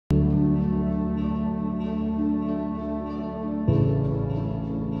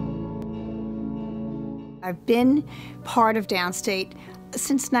I've been part of Downstate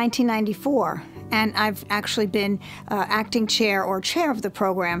since 1994, and I've actually been acting chair or chair of the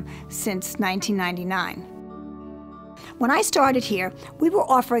program since 1999. When I started here, we were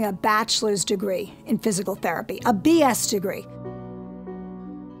offering a bachelor's degree in physical therapy, a BS degree.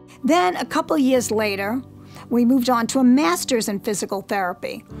 Then, a couple years later, we moved on to a master's in physical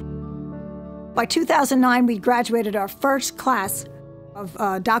therapy. By 2009, we graduated our first class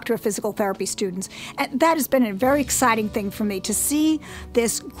of Doctor of Physical Therapy students. And that has been a very exciting thing for me to see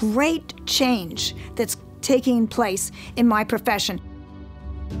this great change that's taking place in my profession.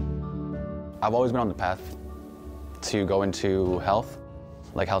 I've always been on the path to go into health,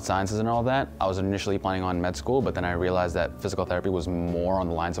 like health sciences and all that. I was initially planning on med school, but then I realized that physical therapy was more on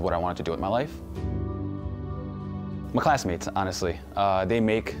the lines of what I wanted to do with my life. My classmates, honestly, they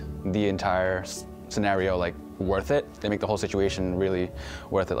make the entire scenario like worth it. They make the whole situation really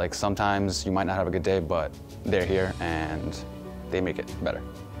worth it. Like sometimes you might not have a good day, but they're here and they make it better.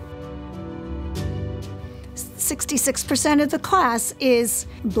 66% of the class is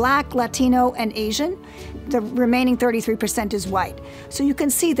Black, Latino, and Asian. The remaining 33% is white. So you can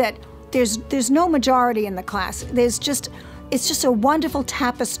see that there's no majority in the class. It's just a wonderful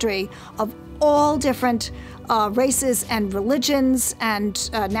tapestry of all different races and religions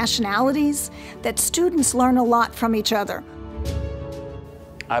and nationalities, that students learn a lot from each other.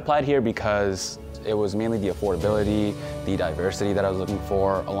 I applied here because it was mainly the affordability, the diversity that I was looking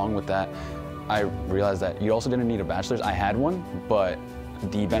for. Along with that, I realized that you also didn't need a bachelor's. I had one, but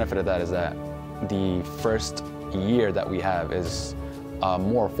the benefit of that is that the first year that we have is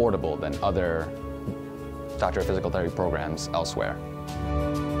more affordable than other Doctor of Physical Therapy programs elsewhere.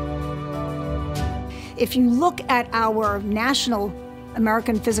 If you look at our National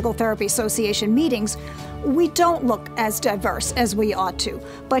American Physical Therapy Association meetings, we don't look as diverse as we ought to.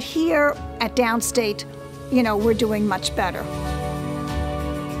 But here at Downstate, you know, we're doing much better.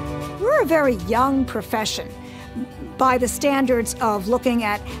 We're a very young profession by the standards of looking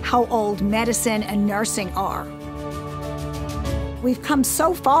at how old medicine and nursing are. We've come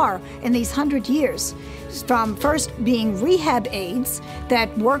so far in these 100 years, from first being rehab aides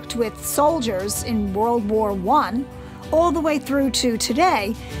that worked with soldiers in World War I, all the way through to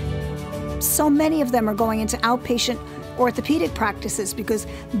today. So many of them are going into outpatient orthopedic practices because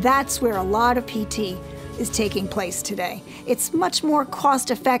that's where a lot of PT is taking place today. It's much more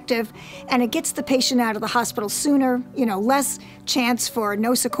cost-effective, and it gets the patient out of the hospital sooner, you know, less chance for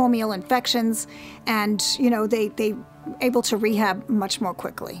nosocomial infections, and, you know, they're able to rehab much more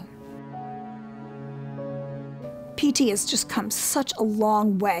quickly. PT has just come such a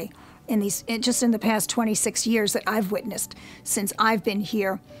long way just in the past 26 years that I've witnessed since I've been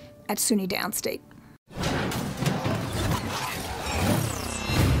here at SUNY Downstate.